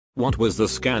What was the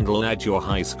scandal at your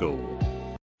high school?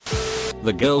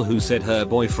 The girl who said her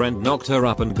boyfriend knocked her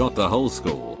up and got the whole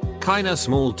school, kinda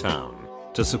small town,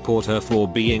 to support her for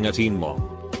being a teen mom.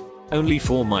 Only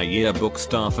for my yearbook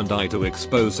staff and I to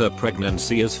expose her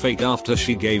pregnancy as fake after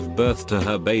she gave birth to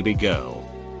her baby girl.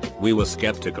 We were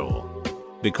skeptical.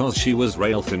 Because she was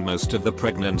real thin most of the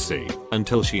pregnancy,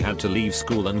 until she had to leave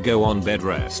school and go on bed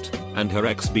rest, and her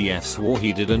ex-BF swore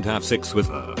he didn't have sex with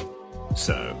her.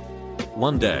 So,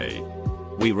 one day,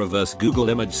 we reverse Google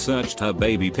image searched her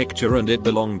baby picture and it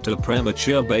belonged to a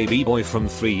premature baby boy from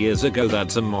 3 years ago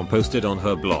that some mom posted on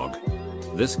her blog.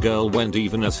 This girl went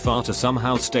even as far to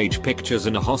somehow stage pictures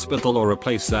in a hospital or a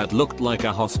place that looked like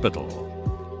a hospital,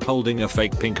 holding a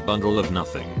fake pink bundle of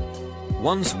nothing.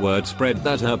 Once word spread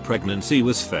that her pregnancy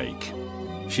was fake,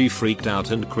 she freaked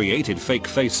out and created fake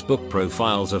Facebook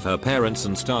profiles of her parents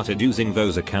and started using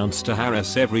those accounts to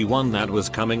harass everyone that was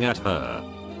coming at her.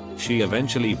 She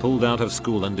eventually pulled out of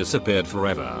school and disappeared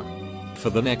forever.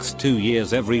 For the next 2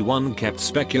 years everyone kept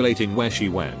speculating where she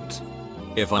went.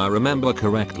 If I remember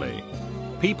correctly,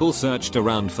 people searched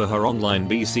around for her online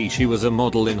BC she was a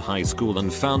model in high school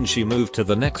and found she moved to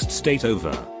the next state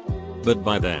over. But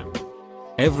by then,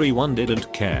 everyone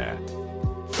didn't care.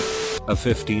 A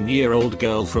 15-year-old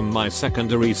girl from my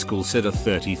secondary school said a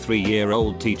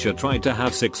 33-year-old teacher tried to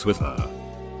have sex with her.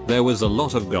 There was a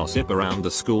lot of gossip around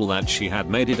the school that she had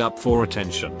made it up for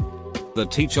attention. The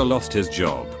teacher lost his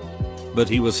job, but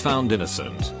he was found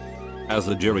innocent, as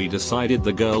the jury decided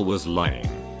the girl was lying.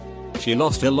 She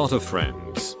lost a lot of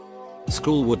friends.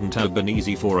 School wouldn't have been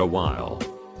easy for a while.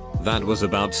 That was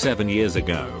about 7 years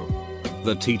ago.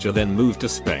 The teacher then moved to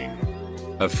Spain.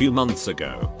 A few months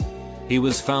ago, he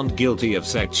was found guilty of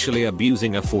sexually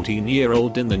abusing a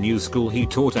 14-year-old in the new school he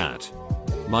taught at.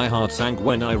 My heart sank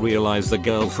when I realized the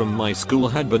girl from my school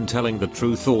had been telling the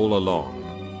truth all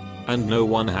along, and no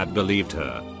one had believed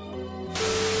her.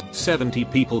 70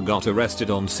 people got arrested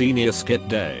on senior skit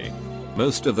day,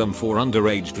 most of them for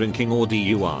underage drinking or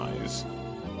DUIs.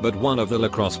 But one of the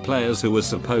lacrosse players who was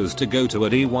supposed to go to a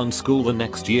D1 school the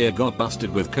next year got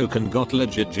busted with coke and got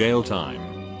legit jail time.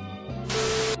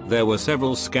 There were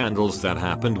several scandals that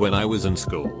happened when I was in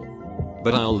school,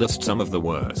 but I'll list some of the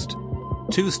worst.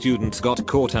 2 students got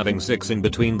caught having sex in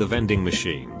between the vending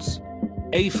machines.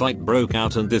 A fight broke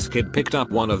out and this kid picked up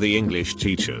one of the English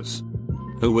teachers,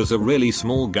 who was a really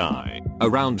small guy,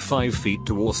 around 5 feet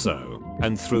tall or so,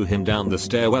 and threw him down the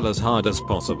stairwell as hard as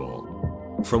possible.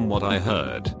 From what I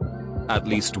heard, at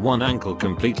least one ankle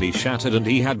completely shattered and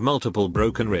he had multiple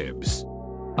broken ribs,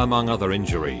 among other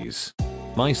injuries.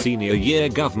 My senior year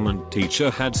government teacher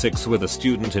had sex with a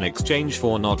student in exchange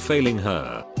for not failing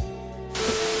her.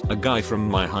 A guy from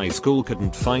my high school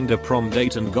couldn't find a prom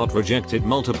date and got rejected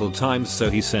multiple times, so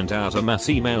he sent out a mass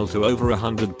email to over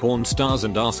 100 porn stars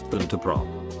and asked them to prom.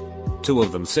 2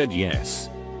 of them said yes.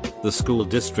 The school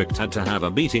district had to have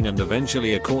a meeting and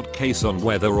eventually a court case on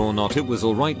whether or not it was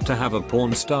alright to have a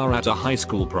porn star at a high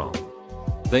school prom.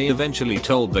 They eventually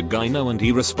told the guy no and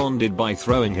he responded by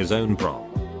throwing his own prom.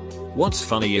 What's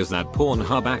funny is that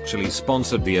Pornhub actually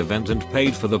sponsored the event and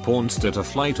paid for the pornster to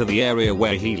fly to the area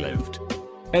where he lived.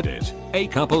 Edit. A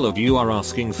couple of you are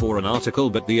asking for an article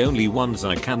but the only ones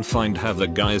I can find have the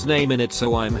guy's name in it,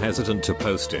 so I'm hesitant to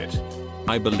post it.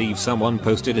 I believe someone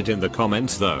posted it in the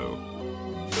comments though.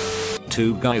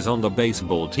 2 guys on the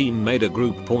baseball team made a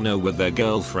group porno with their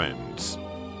girlfriends,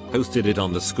 posted it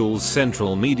on the school's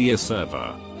central media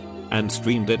server, and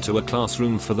streamed it to a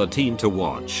classroom for the team to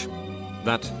watch.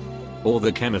 That, or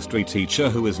the chemistry teacher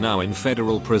who is now in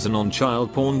federal prison on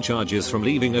child porn charges from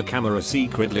leaving a camera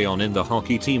secretly on in the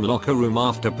hockey team locker room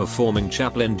after performing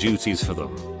chaplain duties for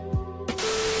them.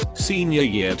 Senior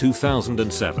year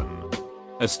 2007.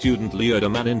 A student lured a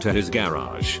man into his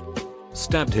garage,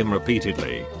 stabbed him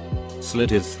repeatedly,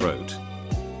 slit his throat,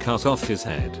 cut off his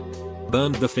head,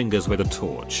 burned the fingers with a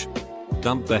torch,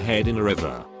 dumped the head in a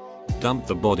river, dumped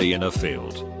the body in a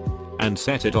field, and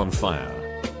set it on fire.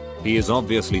 He is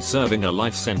obviously serving a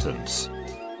life sentence.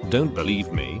 Don't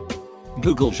believe me?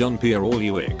 Google Jean-Pierre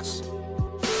Olux.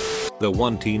 The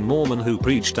one teen Mormon who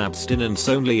preached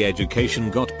abstinence-only education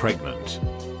got pregnant.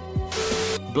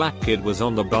 Black kid was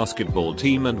on the basketball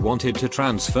team and wanted to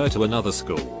transfer to another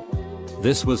school.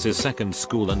 This was his second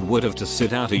school and would have to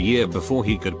sit out a year before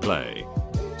he could play.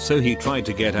 So he tried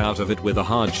to get out of it with a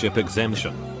hardship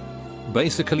exemption.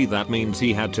 Basically that means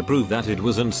he had to prove that it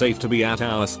was unsafe to be at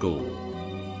our school.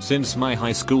 Since my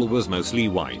high school was mostly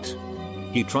white,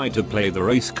 he tried to play the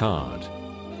race card.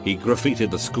 He graffitied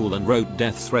the school and wrote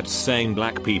death threats saying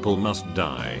black people must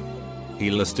die. He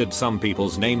listed some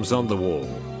people's names on the wall,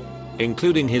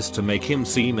 including his, to make him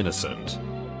seem innocent.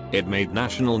 It made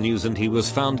national news and he was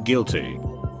found guilty.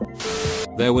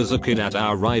 There was a kid at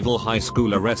our rival high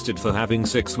school arrested for having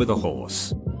sex with a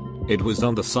horse. It was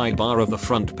on the sidebar of the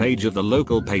front page of the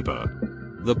local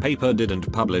paper. The paper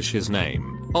didn't publish his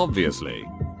name, obviously.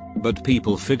 But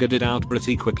people figured it out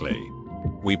pretty quickly.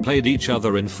 We played each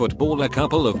other in football a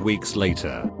couple of weeks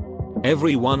later.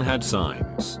 Everyone had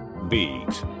signs.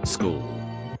 Beat, school.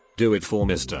 Do it for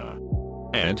Mr.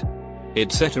 Ed.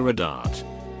 Etc. Dart.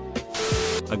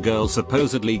 A girl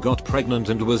supposedly got pregnant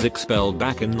and was expelled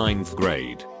back in 9th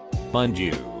grade. Mind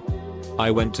you, I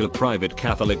went to a private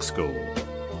Catholic school.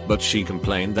 But she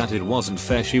complained that it wasn't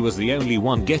fair, she was the only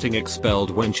one getting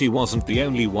expelled when she wasn't the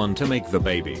only one to make the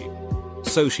baby.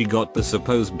 So she got the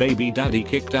supposed baby daddy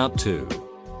kicked out too.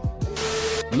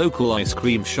 Local ice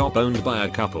cream shop owned by a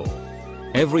couple.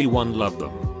 Everyone loved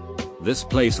them. This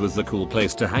place was the cool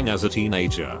place to hang as a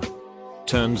teenager.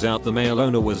 Turns out the male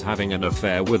owner was having an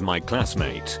affair with my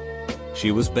classmate.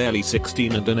 She was barely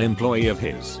 16 and an employee of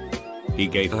his. He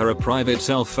gave her a private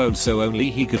cell phone so only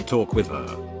he could talk with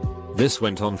her. This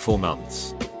went on for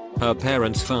months. Her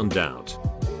parents found out.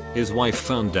 His wife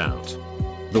found out.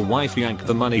 The wife yanked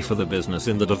the money for the business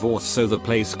in the divorce, so the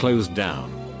place closed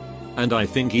down. And I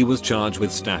think he was charged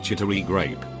with statutory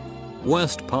rape.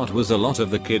 Worst part was a lot of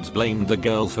the kids blamed the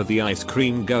girl for the ice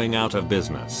cream going out of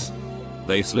business.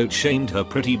 They slut shamed her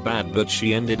pretty bad, but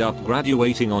she ended up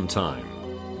graduating on time.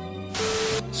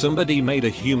 Somebody made a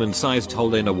human-sized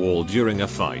hole in a wall during a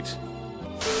fight.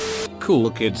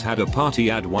 Cool kids had a party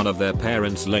at one of their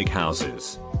parents' lake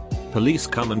houses. Police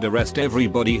come and arrest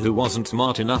everybody who wasn't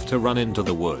smart enough to run into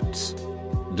the woods.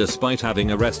 Despite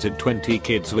having arrested 20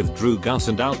 kids with drug gas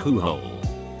and alcohol,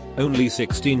 only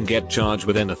 16 get charged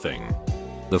with anything.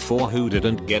 The 4 who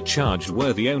didn't get charged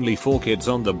were the only 4 kids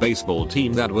on the baseball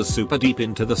team that was super deep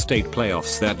into the state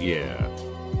playoffs that year.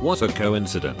 What a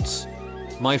coincidence.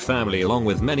 My family along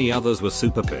with many others were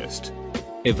super pissed.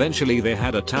 Eventually they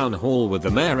had a town hall with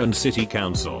the mayor and city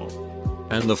council.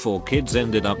 And the 4 kids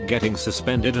ended up getting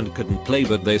suspended and couldn't play,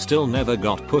 but they still never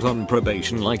got put on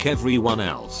probation like everyone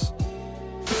else.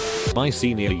 My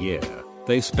senior year,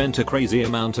 they spent a crazy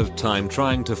amount of time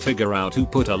trying to figure out who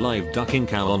put a live ducking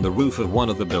cow on the roof of one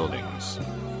of the buildings.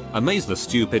 Amazed the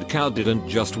stupid cow didn't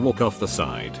just walk off the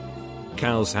side.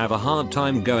 Cows have a hard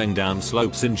time going down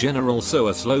slopes in general, so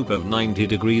a slope of 90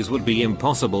 degrees would be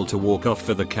impossible to walk off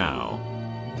for the cow.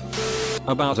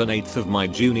 About an eighth of my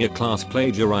junior class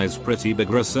plagiarized pretty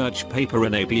big research paper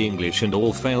in AP English and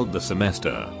all failed the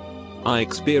semester. I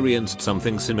experienced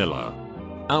something similar.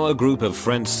 Our group of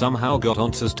friends somehow got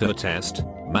answers to a test,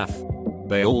 math.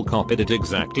 They all copied it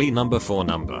exactly number for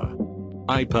number.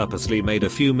 I purposely made a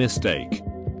few mistakes.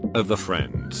 Of the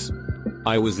friends,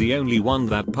 I was the only one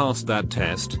that passed that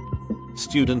test.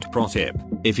 Student pro tip: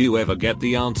 if you ever get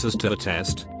the answers to a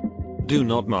test, do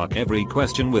not mark every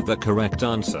question with the correct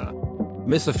answer.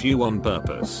 Miss a few on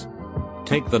purpose.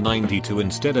 Take the 92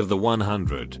 instead of the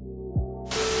 100.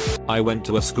 I went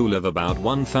to a school of about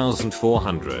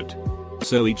 1,400.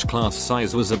 So each class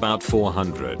size was about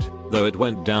 400, though it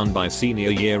went down by senior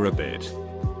year a bit.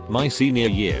 My senior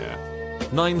year,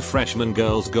 9 freshman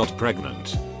girls got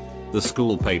pregnant. The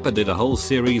school paper did a whole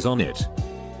series on it.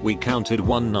 We counted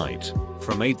one night,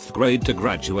 from 8th grade to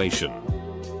graduation.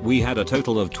 We had a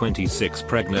total of 26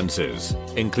 pregnancies,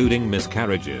 including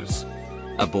miscarriages,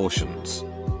 abortions,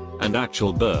 and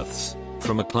actual births,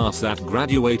 from a class that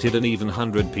graduated an even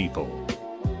 100 people.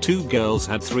 2 girls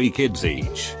had 3 kids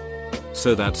each.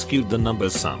 So that skewed the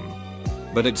numbers some.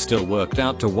 But it still worked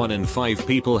out to 1 in 5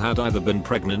 people had either been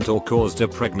pregnant or caused a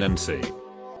pregnancy.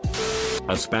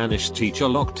 A Spanish teacher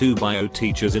locked 2 bio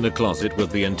teachers in a closet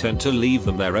with the intent to leave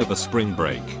them there over spring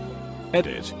break.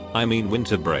 I mean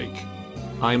winter break.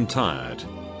 I'm tired.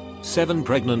 7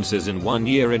 pregnancies in 1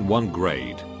 year in 1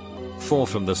 grade. 4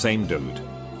 from the same dude.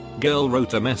 Girl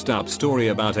wrote a messed up story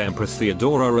about Empress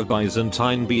Theodora of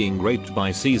Byzantine being raped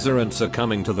by Caesar and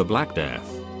succumbing to the Black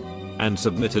Death, and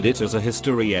submitted it as a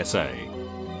history essay.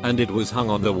 And it was hung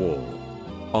on the wall.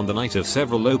 On the night of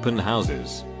several open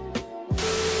houses.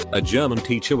 A German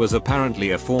teacher was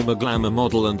apparently a former glamour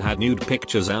model and had nude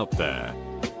pictures out there.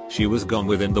 She was gone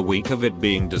within the week of it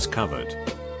being discovered.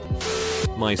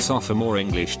 My sophomore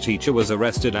English teacher was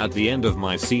arrested at the end of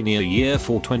my senior year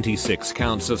for 26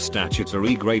 counts of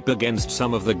statutory rape against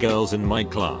some of the girls in my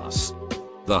class.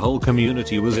 The whole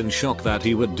community was in shock that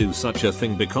he would do such a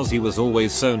thing because he was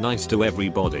always so nice to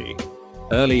everybody.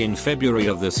 Early in February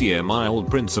of this year, my old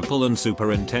principal and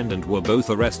superintendent were both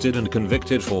arrested and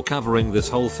convicted for covering this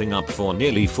whole thing up for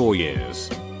nearly 4 years.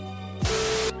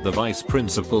 The vice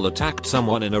principal attacked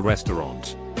someone in a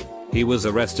restaurant. He was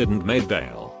arrested and made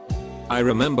bail. I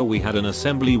remember we had an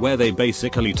assembly where they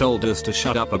basically told us to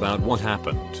shut up about what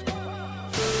happened.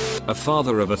 A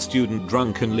father of a student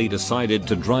drunkenly decided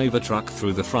to drive a truck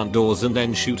through the front doors and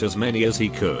then shoot as many as he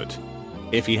could.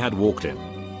 If he had walked in,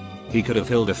 he could have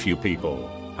killed a few people.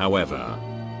 However,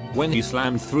 when he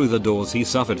slammed through the doors he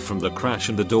suffered from the crash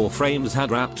and the door frames had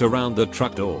wrapped around the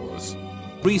truck doors.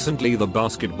 Recently the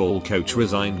basketball coach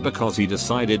resigned because he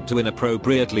decided to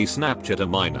inappropriately Snapchat a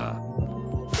minor.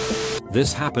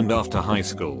 This happened after high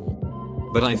school,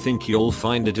 but I think you'll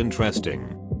find it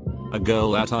interesting. A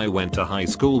girl that I went to high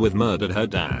school with murdered her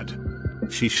dad.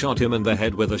 She shot him in the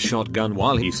head with a shotgun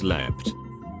while he slept,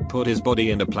 put his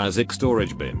body in a plastic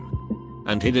storage bin,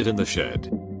 and hid it in the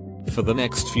shed. For the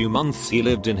next few months he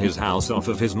lived in his house off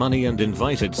of his money and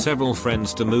invited several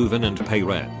friends to move in and pay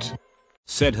rent.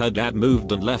 Said her dad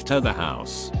moved and left her the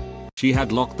house. She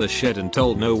had locked the shed and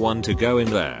told no one to go in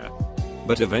there.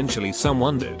 But eventually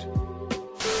someone did.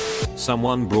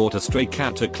 Someone brought a stray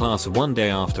cat to class one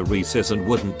day after recess and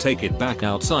wouldn't take it back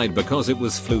outside because it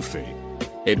was floofy.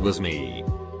 It was me.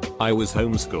 I was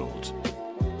homeschooled.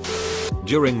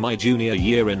 During my junior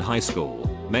year in high school,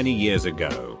 many years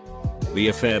ago, the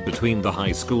affair between the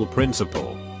high school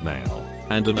principal, male,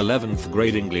 and an 11th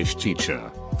grade English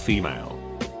teacher, female.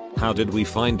 How did we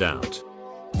find out?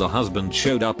 The husband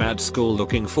showed up at school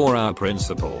looking for our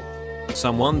principal.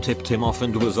 Someone tipped him off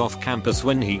and was off campus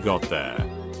when he got there.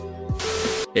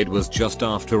 It was just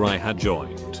after I had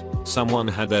joined. Someone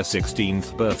had their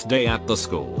 16th birthday at the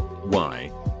school. Why?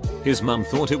 His mum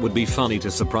thought it would be funny to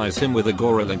surprise him with a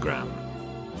gorillagram,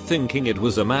 thinking it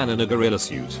was a man in a gorilla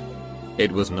suit.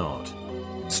 It was not.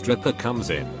 Stripper comes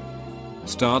in,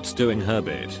 starts doing her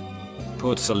bit,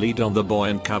 puts a lead on the boy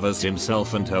and covers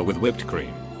himself and her with whipped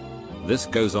cream. This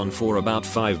goes on for about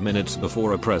 5 minutes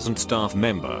before a present staff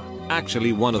member,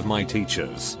 actually one of my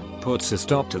teachers, puts a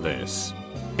stop to this.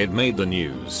 It made the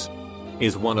news.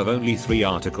 Is one of only 3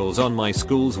 articles on my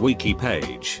school's wiki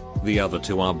page. The other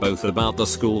 2 are both about the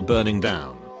school burning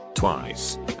down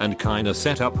twice and kinda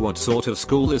set up what sort of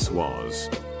school this was.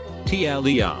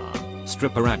 TLDR,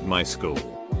 stripper at my school.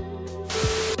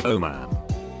 Oh man.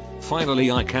 Finally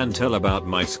I can tell about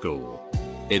my school.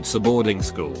 It's a boarding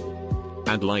school.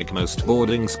 And like most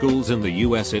boarding schools in the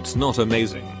US it's not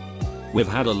amazing. We've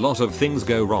had a lot of things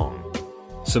go wrong.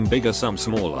 Some bigger, some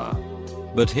smaller.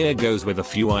 But here goes with a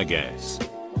few I guess.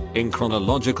 In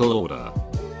chronological order.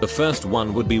 The first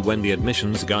one would be when the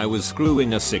admissions guy was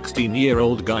screwing a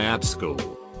 16-year-old guy at school.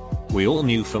 We all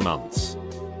knew for months.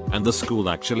 And the school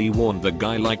actually warned the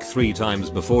guy like 3 times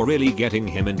before really getting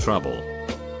him in trouble.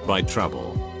 By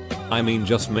trouble, I mean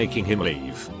just making him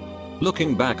leave.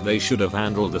 Looking back they should have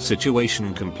handled the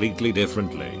situation completely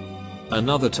differently.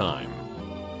 Another time.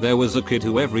 There was a kid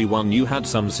who everyone knew had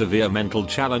some severe mental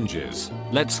challenges.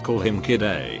 Let's call him Kid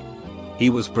A. He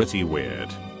was pretty weird,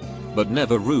 but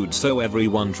never rude, so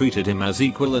everyone treated him as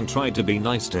equal and tried to be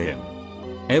nice to him.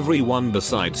 Everyone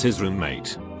besides his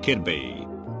roommate, Kid B.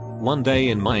 One day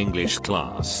in my English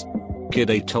class, Kid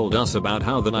A told us about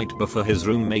how the night before his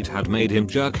roommate had made him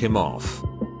jerk him off.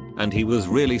 And he was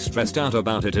really stressed out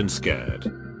about it and scared.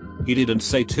 He didn't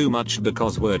say too much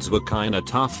because words were kinda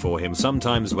tough for him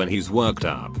sometimes when he's worked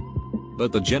up.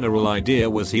 But the general idea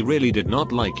was he really did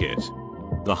not like it.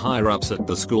 The higher ups at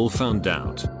the school found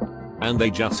out. And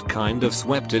they just kind of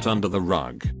swept it under the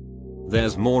rug.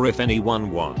 There's more if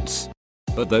anyone wants.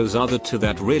 But those are the 2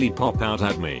 that really pop out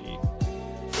at me.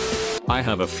 I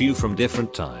have a few from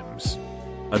different times.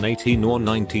 An 18 or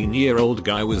 19-year-old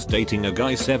guy was dating a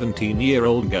guy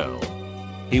 17-year-old girl.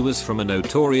 He was from a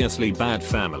notoriously bad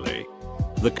family.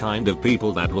 The kind of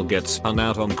people that will get spun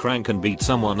out on crank and beat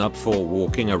someone up for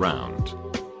walking around.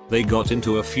 They got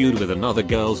into a feud with another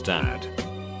girl's dad.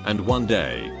 And one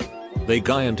day, the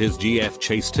guy and his GF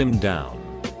chased him down,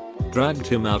 dragged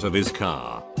him out of his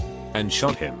car, and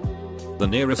shot him. The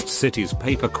nearest city's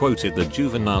paper quoted the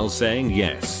juvenile saying,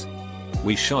 "Yes,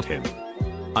 we shot him.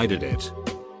 I did it."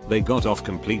 They got off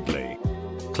completely,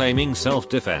 claiming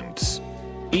self-defense,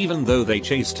 even though they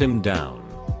chased him down.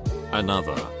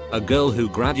 Another, a girl who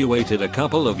graduated a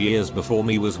couple of years before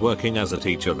me, was working as a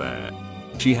teacher there.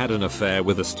 She had an affair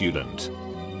with a student,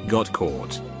 got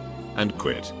caught, and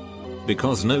quit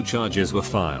because no charges were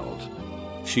filed.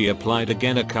 She applied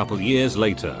again a couple years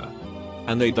later,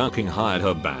 and they ducking hired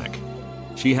her back.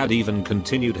 She had even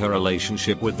continued her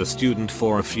relationship with the student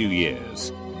for a few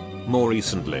years. More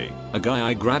recently, a guy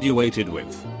I graduated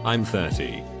with, I'm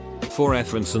 30. For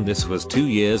reference, and this was 2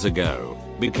 years ago,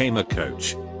 became a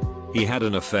coach. He had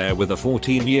an affair with a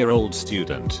 14-year-old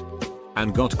student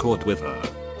and got caught with her.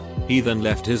 He then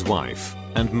left his wife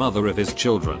and mother of his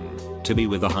children to be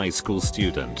with a high school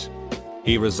student.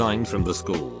 He resigned from the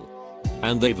school.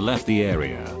 And they've left the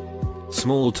area.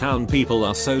 Small town people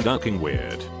are so ducking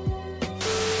weird.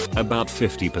 About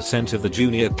 50% of the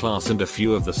junior class and a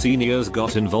few of the seniors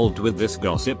got involved with this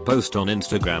gossip post on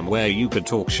Instagram where you could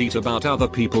talk shit about other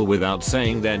people without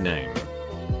saying their name.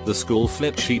 The school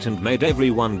flipped sheet and made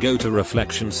everyone go to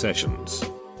reflection sessions.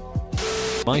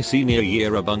 My senior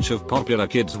year, a bunch of popular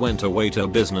kids went away to a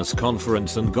business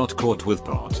conference and got caught with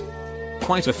pot.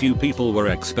 Quite a few people were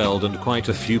expelled and quite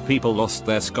a few people lost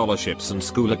their scholarships and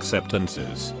school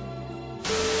acceptances.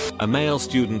 A male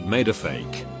student made a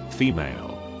fake,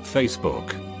 female,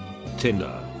 Facebook,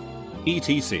 Tinder,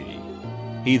 etc.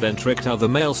 He then tricked other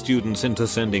male students into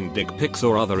sending dick pics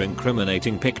or other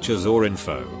incriminating pictures or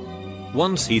info.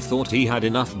 Once he thought he had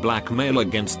enough blackmail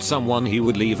against someone, he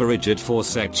would leave a rigid for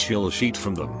sexual sheet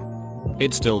from them.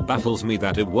 It still baffles me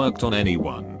that it worked on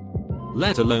anyone,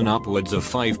 let alone upwards of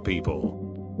 5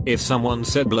 people. If someone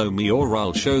said blow me or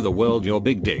I'll show the world your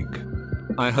big dick,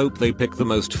 I hope they pick the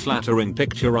most flattering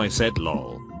picture. I said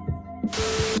lol.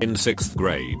 In 6th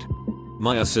grade,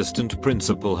 my assistant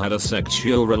principal had a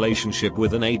sexual relationship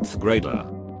with an 8th grader.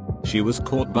 She was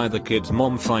caught by the kid's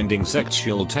mom finding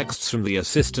sexual texts from the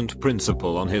assistant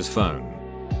principal on his phone.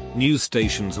 News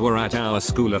stations were at our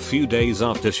school a few days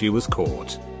after she was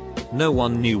caught. No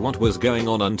one knew what was going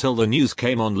on until the news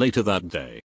came on later that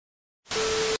day.